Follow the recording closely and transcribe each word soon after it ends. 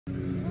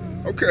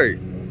Okay,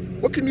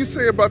 what can you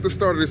say about the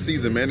start of the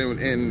season, man,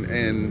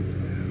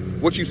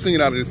 and what you've seen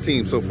out of this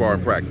team so far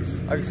in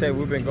practice? Like I said,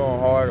 we've been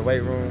going hard,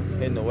 weight room,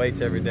 hitting the weights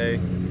every day,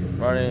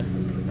 running,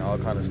 and all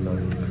kind of stuff.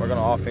 Working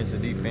on offense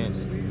and defense.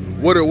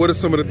 What are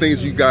some of the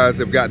things you guys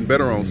have gotten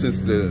better on since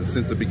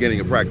the beginning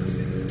of practice?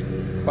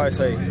 Probably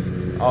say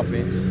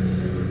offense.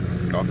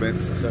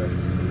 Offense? Yes, sir.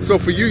 So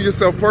for you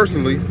yourself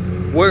personally,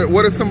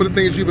 what are some of the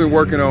things you've been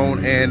working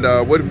on, and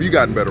what have you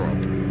gotten better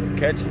on?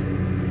 Catching.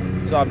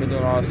 So I've been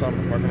doing all summer,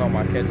 working on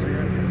my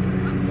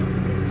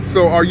catching.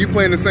 So are you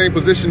playing the same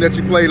position that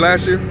you played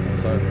last year?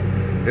 Yes, sir.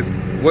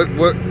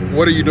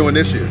 What are you doing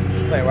this year?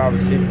 Playing wide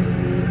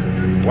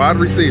receiver. Wide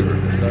receiver.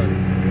 Yes, sir.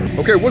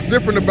 Okay, what's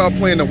different about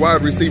playing the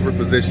wide receiver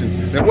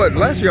position than what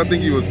last year? I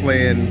think you was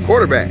playing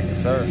quarterback.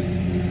 Yes, sir.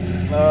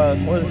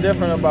 What's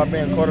different about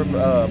being a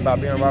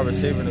wide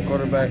receiver than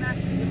quarterback?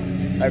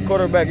 At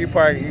quarterback, you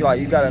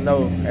gotta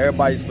know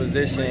everybody's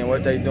position and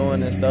what they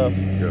doing and stuff,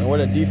 and what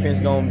the defense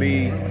gonna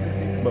be.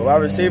 But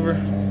wide receiver,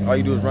 all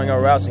you do is run your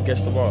routes and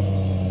catch the ball.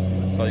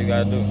 That's all you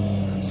gotta do.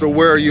 So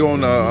where are you on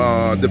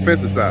the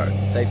defensive side?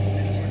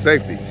 Safety.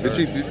 Safety. Sir.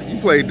 Did you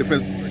played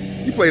defense?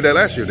 You played that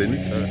last year, didn't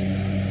you? Sir.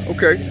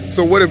 Okay.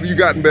 So what have you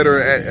gotten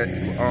better at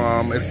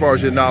as far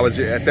as your knowledge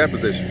at that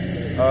position?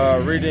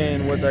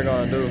 Reading what they're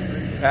gonna do,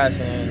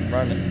 passing and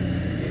running.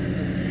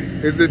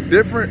 Is it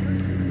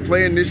different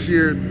playing this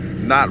year,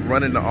 not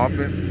running the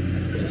offense?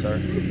 Yes, sir.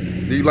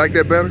 Do you like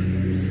that better?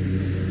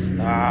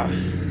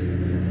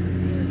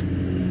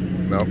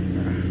 No.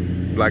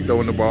 You like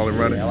throwing the ball and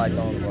running? Yeah, I like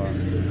throwing the ball.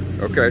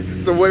 Okay.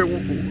 So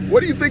what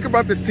do you think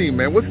about this team,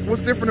 man? What's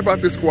different about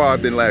this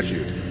squad than last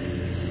year?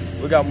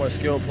 We got more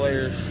skilled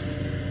players,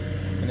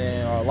 and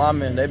then our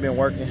linemen, they've been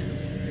working,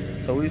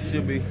 so we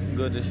should be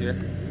good this year.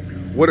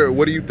 What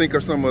do you think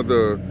are some of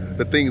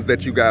the things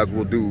that you guys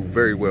will do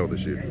very well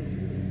this year?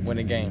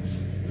 Winning games.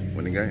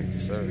 Winning games.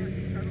 Yes, sir.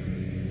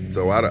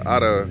 So out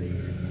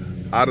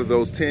of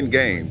those 10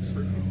 games,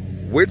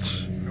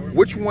 which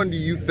one do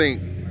you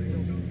think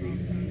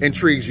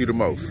intrigues you the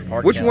most?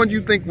 Which one do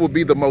you think will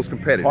be the most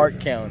competitive? Park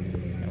County.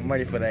 I'm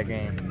ready for that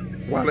game.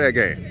 Why that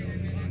game?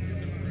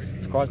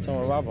 It's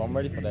cross-town rival. I'm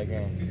ready for that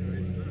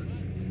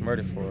game. I'm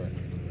ready for it.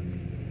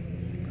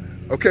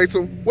 Okay,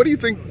 so what do you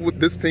think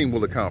this team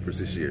will accomplish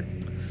this year?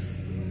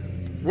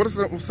 What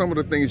are some of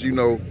the things you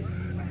know,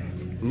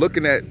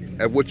 looking at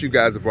what you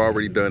guys have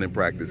already done in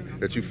practice,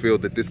 that you feel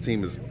that this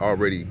team is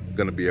already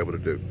going to be able to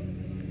do?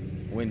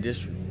 Win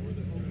district.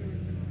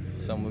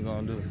 Something we're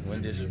going to do.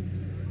 Win district.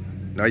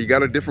 Now you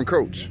got a different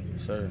coach.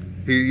 Sir.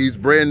 He's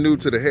brand new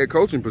to the head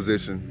coaching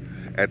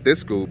position at this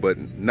school, but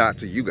not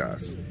to you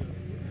guys.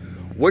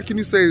 What can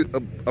you say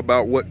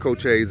about what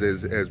Coach Hayes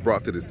has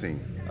brought to this team?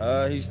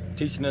 He's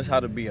teaching us how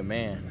to be a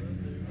man.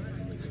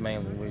 That's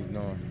mainly what he's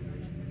doing.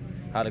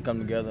 How to come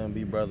together and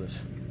be brothers.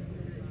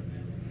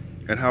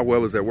 And how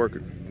well is that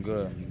working?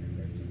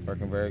 Good.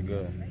 Working very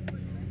good.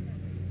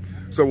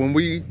 So when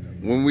we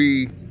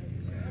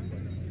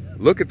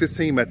look at this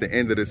team at the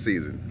end of the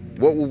season,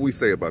 what will we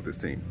say about this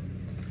team?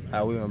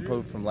 How we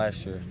improved from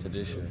last year to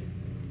this year.